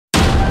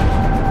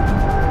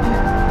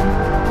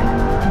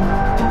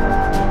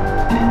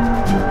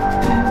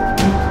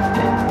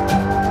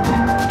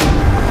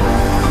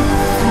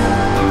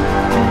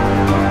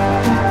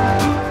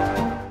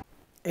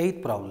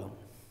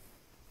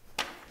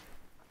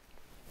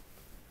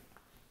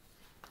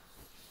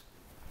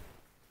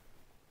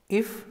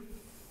if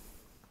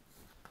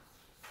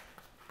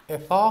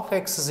f of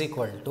x is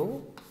equal to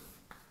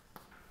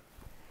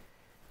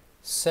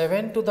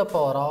 7 to the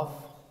power of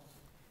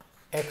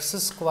x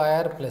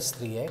square plus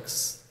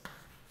 3x,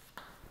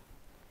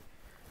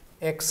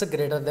 x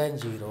greater than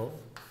 0,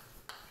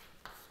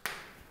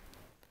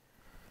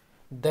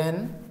 then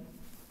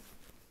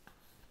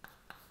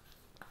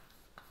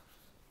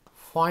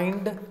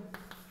find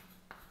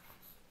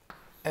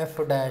f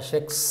dash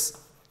x.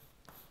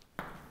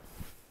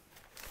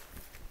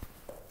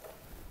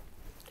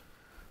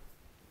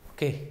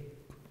 Okay.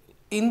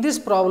 In this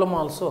problem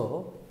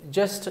also,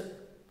 just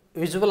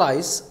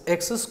visualize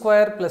x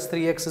square plus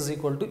 3x is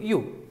equal to u,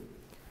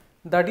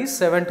 that is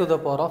 7 to the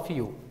power of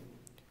u.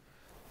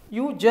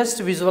 You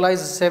just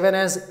visualize 7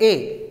 as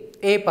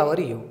a power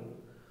u.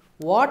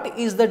 What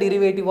is the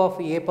derivative of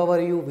a power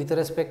u with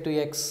respect to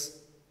x?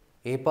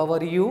 A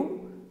power u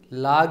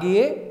log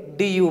a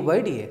du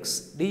by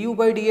dx. Du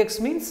by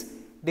dx means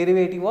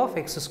derivative of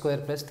x square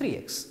plus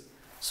 3x.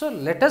 So,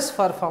 let us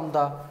perform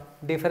the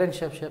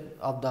differentiation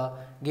of the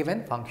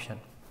given function.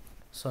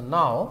 So,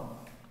 now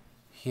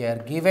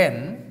here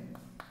given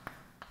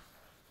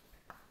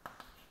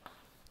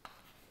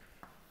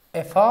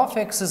f of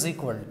x is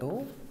equal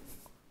to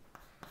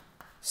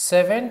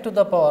 7 to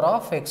the power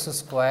of x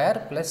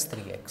square plus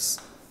 3x.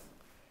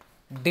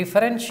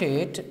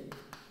 Differentiate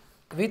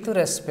with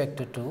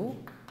respect to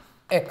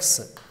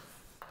x.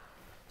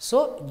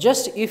 So,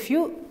 just if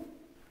you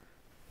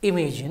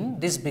imagine,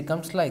 this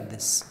becomes like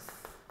this: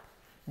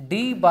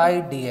 d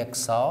by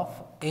dx of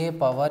a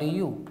power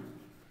u,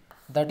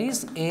 that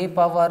is a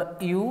power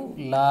u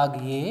log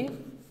a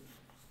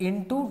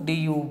into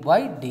du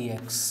by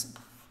dx.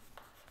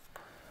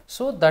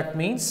 So, that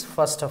means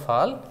first of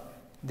all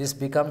this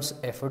becomes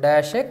f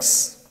dash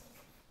x,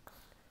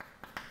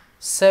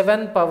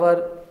 7 power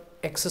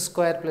x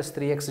square plus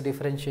 3x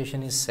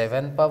differentiation is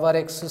 7 power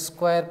x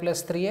square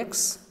plus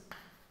 3x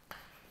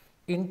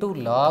into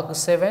log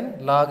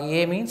 7, log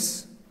a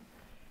means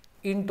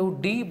into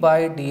d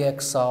by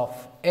dx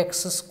of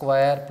x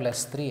square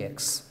plus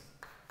 3x.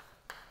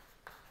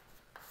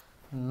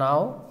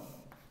 Now,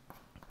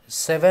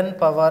 7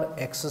 power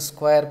x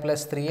square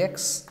plus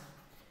 3x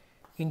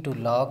into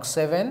log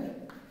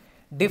 7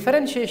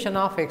 differentiation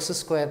of x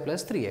square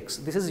plus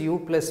 3x. This is u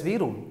plus v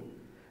rule,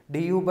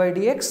 du by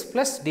dx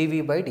plus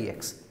dv by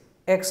dx.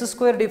 X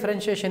square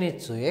differentiation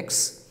is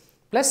 2x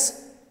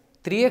plus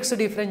 3x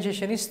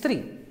differentiation is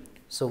 3.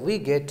 So, we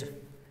get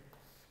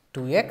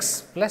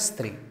 2x plus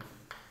 3.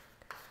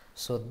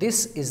 So,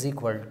 this is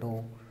equal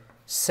to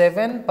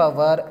 7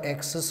 power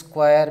x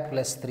square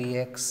plus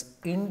 3x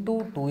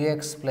into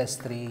 2x plus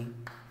 3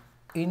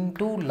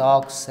 into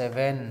log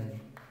 7.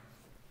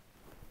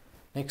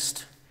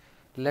 Next,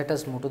 let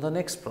us move to the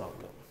next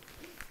problem.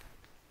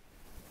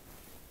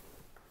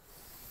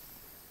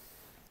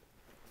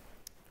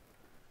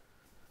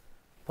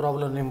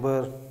 Problem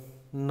number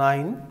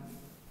 9.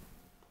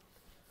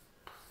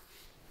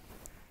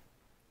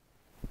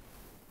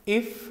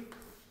 If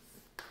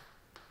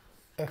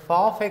f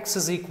of x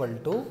is equal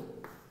to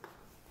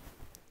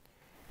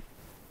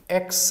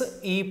x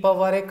e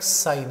power x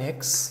sin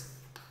x,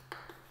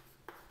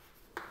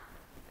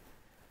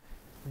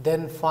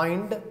 then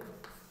find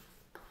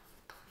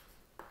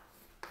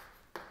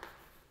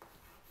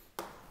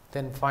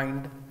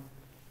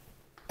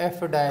f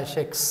dash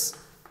x.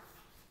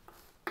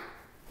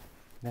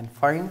 Then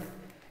find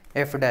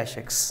f dash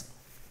x.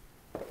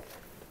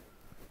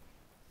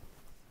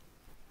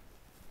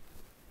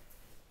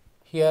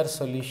 Here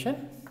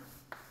solution: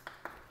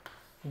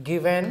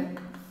 given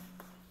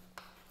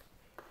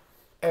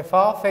f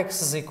of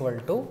x is equal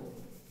to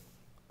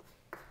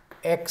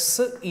x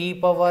e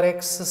power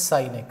x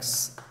sin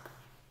x.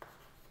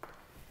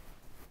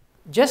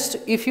 Just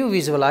if you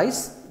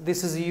visualize,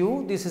 this is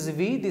u, this is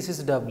v, this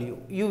is w,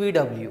 u v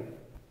w.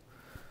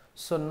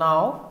 So,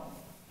 now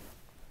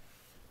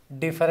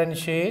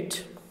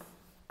differentiate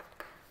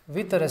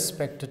with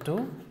respect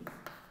to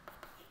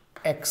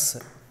x.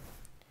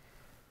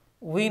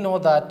 We know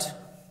that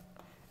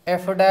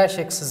f dash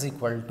x is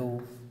equal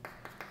to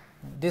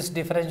this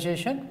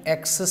differentiation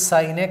x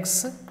sin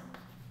x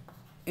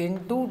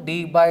into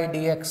d by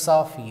dx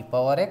of e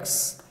power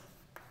x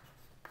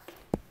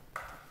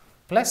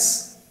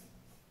plus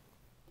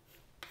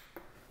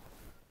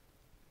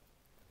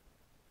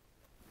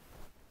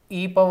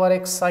e power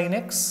x sin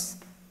x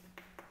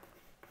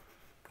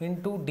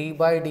into d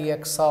by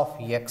dx of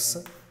x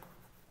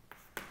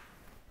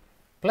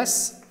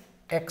plus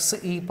x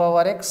e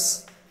power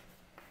x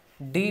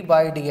d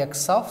by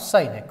dx of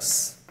sin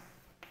x.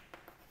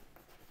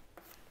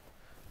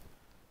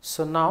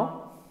 So,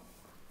 now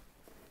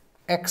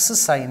x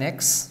sin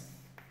x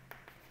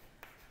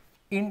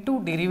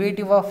into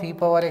derivative of e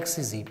power x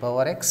is e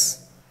power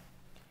x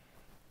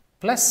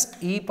plus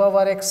e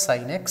power x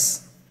sin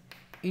x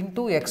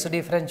into x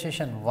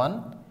differentiation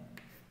 1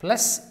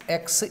 plus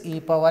x e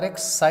power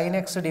x sin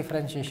x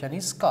differentiation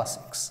is cos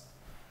x.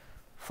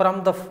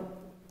 From the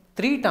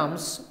three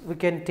terms we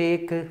can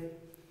take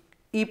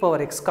e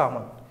power x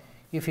common.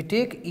 If you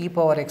take e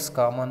power x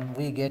common,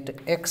 we get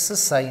x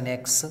sin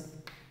x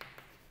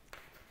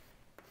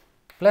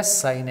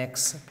plus sin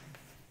x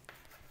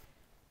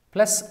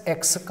plus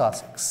x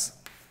cos x.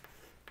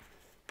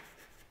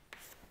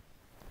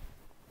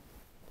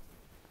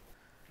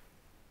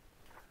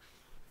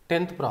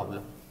 Tenth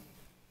problem.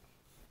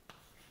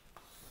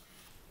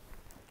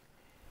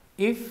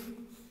 If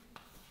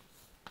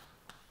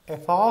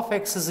f of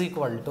x is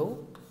equal to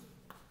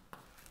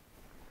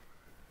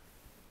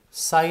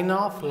sin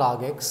of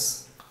log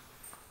x,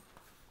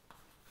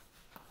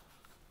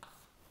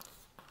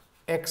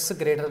 x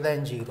greater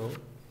than 0,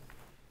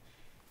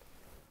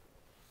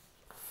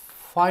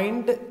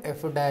 find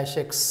f dash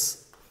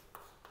x.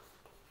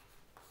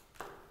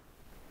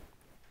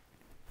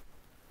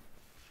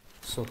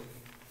 So,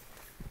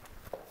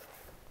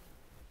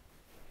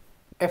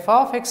 f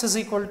of x is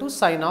equal to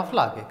sin of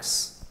log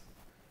x.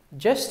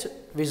 Just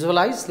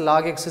visualize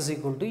log x is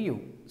equal to u,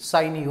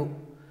 sin u.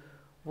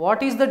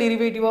 What is the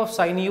derivative of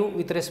sin u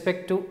with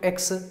respect to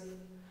x?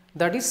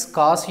 That is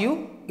cos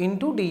u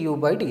into du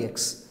by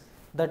dx.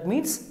 That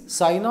means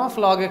sin of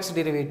log x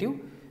derivative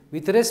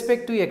with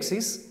respect to x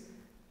is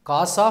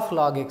cos of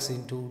log x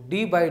into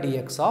d by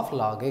dx of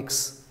log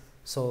x.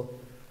 So,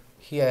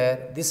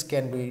 here this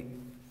can be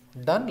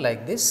done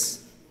like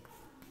this.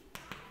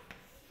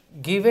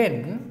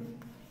 Given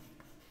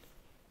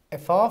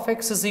f of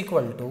x is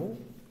equal to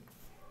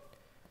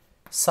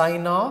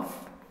sin of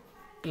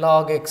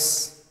log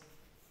x,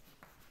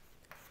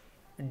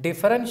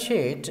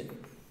 differentiate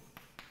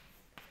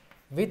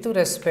with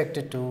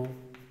respect to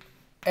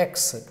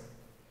x.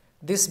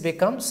 This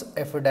becomes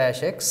f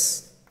dash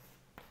x.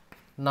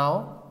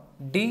 Now,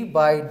 d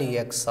by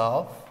dx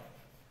of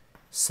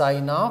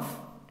sin of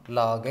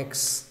log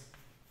x.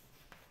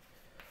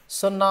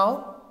 So,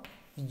 now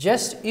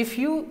just if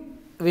you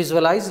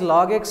visualize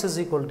log x is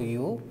equal to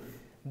u,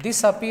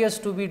 this appears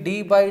to be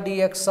d by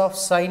dx of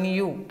sin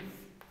u.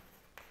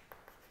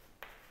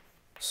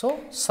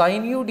 So,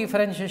 sin u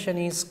differentiation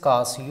is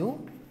cos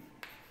u,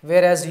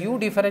 whereas u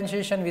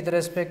differentiation with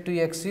respect to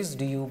x is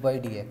du by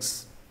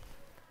dx.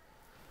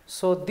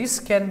 So, this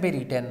can be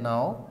written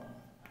now,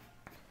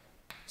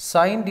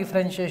 sin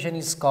differentiation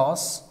is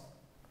cos,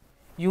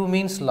 u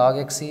means log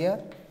x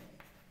here,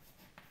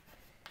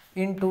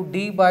 into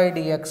d by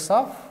dx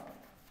of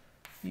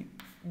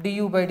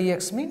du by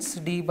dx means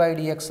d by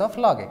dx of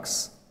log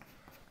x.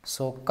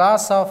 So,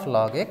 cos of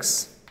log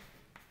x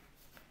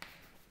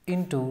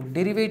into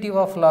derivative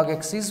of log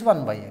x is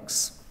 1 by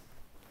x.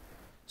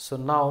 So,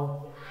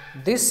 now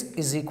this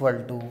is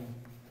equal to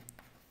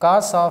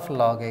cos of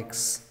log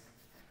x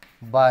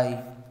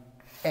by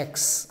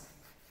x.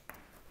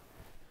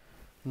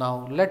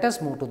 Now, let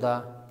us move to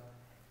the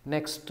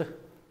next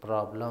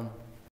problem.